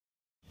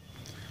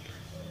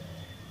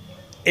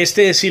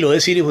Este es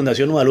Siloé City,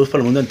 Fundación Nueva Luz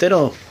para el mundo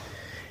entero.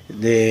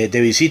 De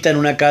visita en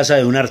una casa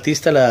de un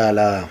artista,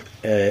 la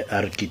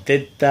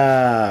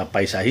arquitecta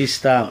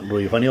paisajista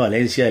Rubifani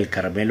Valencia del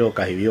Carmelo,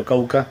 Cajibío,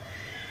 Cauca,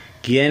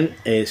 quien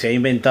se ha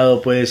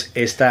inventado pues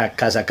esta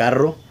casa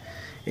carro,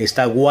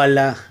 esta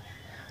guala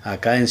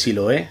acá en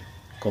Siloé,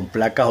 con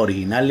placas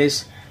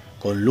originales,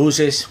 con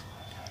luces,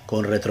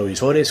 con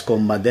retrovisores,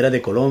 con banderas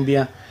de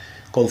Colombia,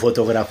 con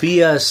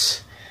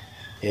fotografías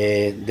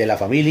de la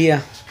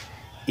familia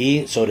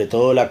y sobre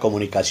todo la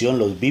comunicación,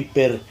 los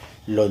Viper,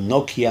 los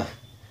Nokia,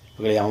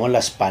 lo que le llamamos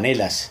las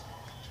panelas.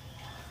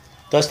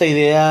 Toda esta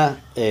idea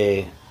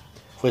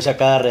fue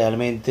sacada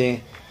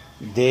realmente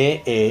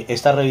de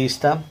esta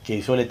revista que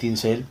hizo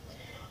Letincel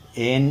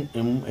en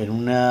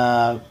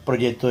un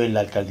proyecto de la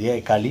alcaldía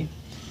de Cali,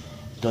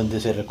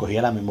 donde se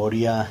recogía la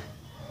memoria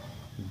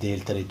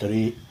del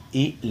territorio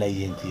y la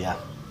identidad.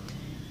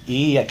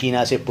 Y aquí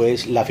nace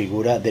pues la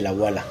figura de la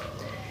guala.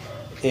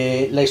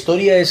 La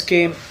historia es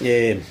que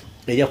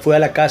ella fue a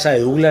la casa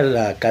de Douglas,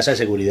 la casa de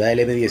seguridad del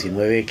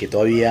M19 que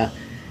todavía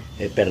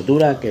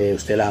perdura, que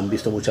usted la han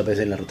visto muchas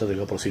veces en la ruta de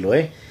por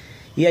Siloé,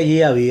 y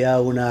allí había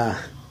una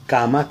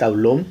cama,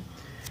 tablón,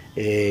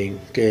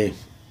 que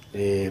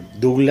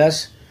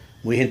Douglas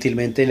muy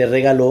gentilmente le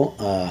regaló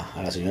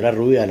a la señora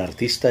Rubia, al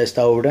artista de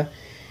esta obra,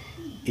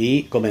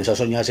 y comenzó a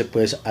soñarse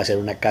pues hacer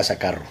una casa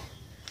carro.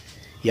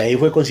 Y ahí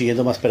fue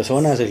consiguiendo más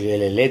personas,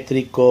 el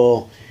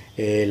eléctrico,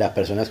 las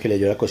personas que le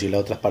ayudaron a conseguir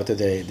las otras partes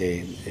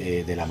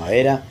de la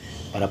madera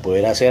para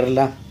poder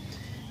hacerla,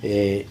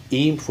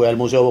 y fue al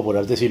Museo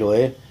Popular de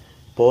Siloé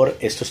por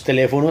estos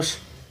teléfonos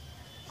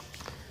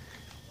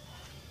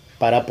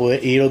para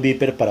poder ir los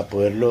Viper, para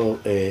poderlo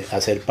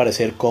hacer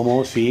parecer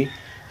como si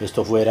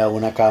esto fuera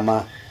una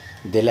cama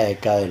de la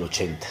década del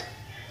 80,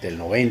 del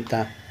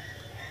 90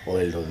 o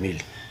del 2000.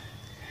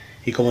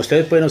 Y como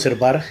ustedes pueden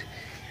observar,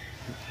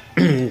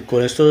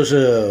 con estos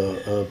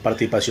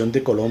participación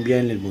de Colombia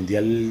en el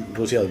Mundial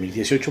Rusia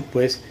 2018,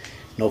 pues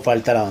no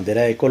falta la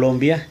bandera de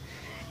Colombia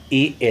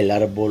y el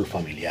árbol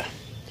familiar.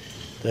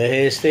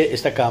 Entonces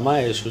esta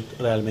cama es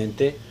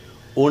realmente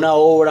una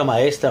obra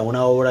maestra,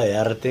 una obra de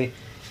arte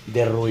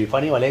de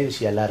Rubifani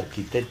Valencia, la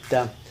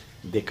arquitecta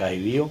de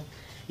Cajibío,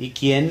 y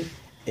quien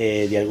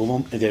de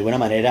alguna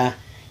manera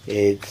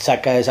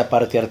saca esa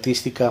parte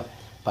artística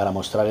para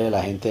mostrarle a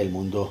la gente del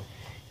mundo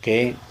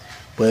que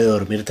puede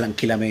dormir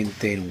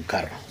tranquilamente en un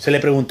carro. Se le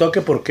preguntó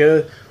que por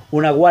qué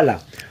una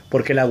guala,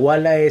 porque la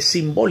guala es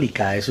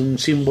simbólica, es un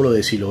símbolo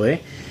de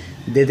Siloé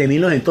desde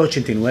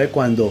 1989,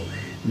 cuando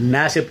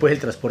nace pues el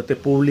transporte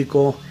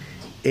público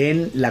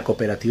en la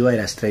cooperativa de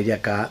la Estrella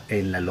acá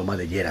en la Loma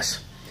de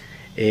Lleras.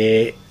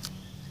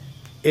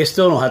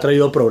 Esto nos ha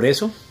traído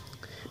progreso,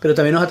 pero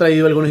también nos ha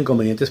traído algunos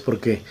inconvenientes,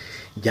 porque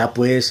ya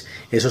pues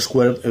esos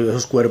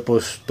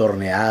cuerpos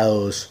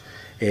torneados,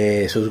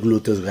 esos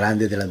glúteos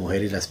grandes de las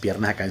mujeres, las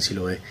piernas acá en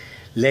Siloé,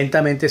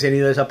 lentamente se han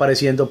ido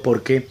desapareciendo,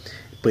 porque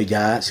pues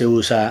ya se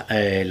usa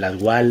las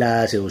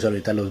gualas, se usa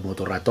ahorita los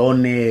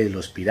motorratones,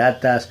 los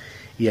piratas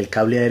y el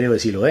cable aéreo de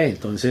Siloé.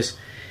 Entonces,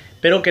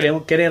 pero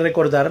queremos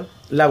recordar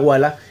la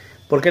guala,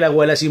 porque la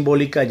guala es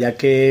simbólica, ya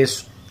que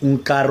es un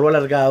carro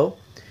alargado,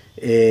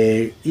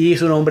 y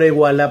su nombre de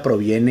guala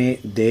proviene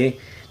de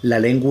la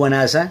lengua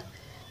nasa,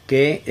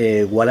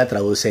 que guala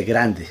traduce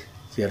grande,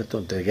 ¿cierto?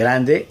 Entonces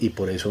grande, y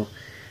por eso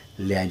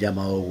le han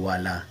llamado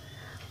guala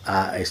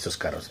a estos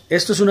carros.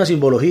 Esto es una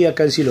simbología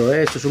acá en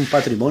Siloé, esto es un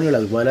patrimonio,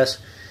 las gualas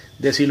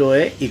de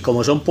Siloé, y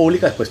como son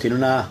públicas, pues tiene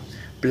una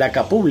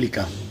placa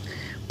pública,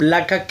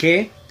 placa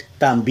que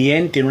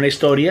también tiene una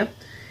historia.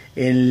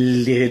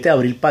 El 17 de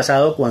abril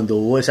pasado, cuando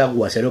hubo ese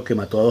aguacero que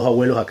mató a 2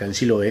 abuelos acá en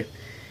Siloé,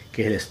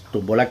 que se les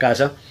tumbó la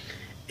casa,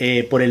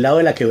 por el lado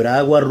de la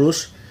quebrada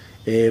Guarrús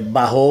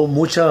bajó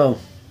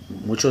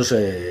muchos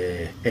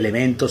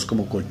elementos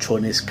como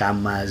colchones,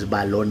 camas,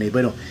 balones.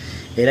 Bueno,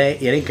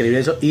 era increíble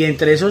eso, y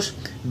entre esos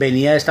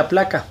venía esta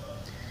placa,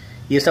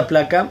 y esta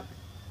placa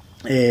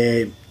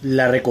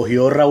la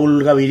recogió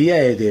Raúl Gaviria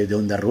de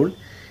Ondarrul,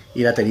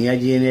 y la tenía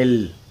allí en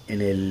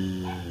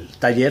el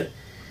taller,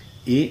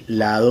 y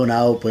la ha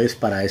donado pues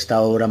para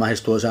esta obra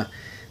majestuosa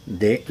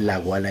de la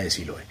guala de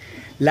Siloé.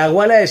 La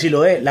guala de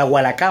Siloé, la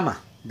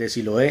gualacama de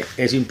Siloé,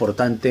 es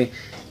importante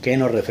que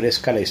nos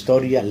refresca la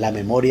historia, la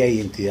memoria e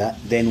identidad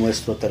de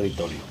nuestro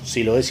territorio.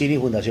 Siloé City,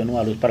 Fundación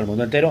Nueva Luz para el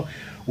mundo entero.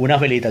 Una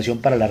felicitación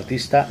para el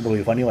artista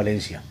Rubifani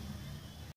Valencia.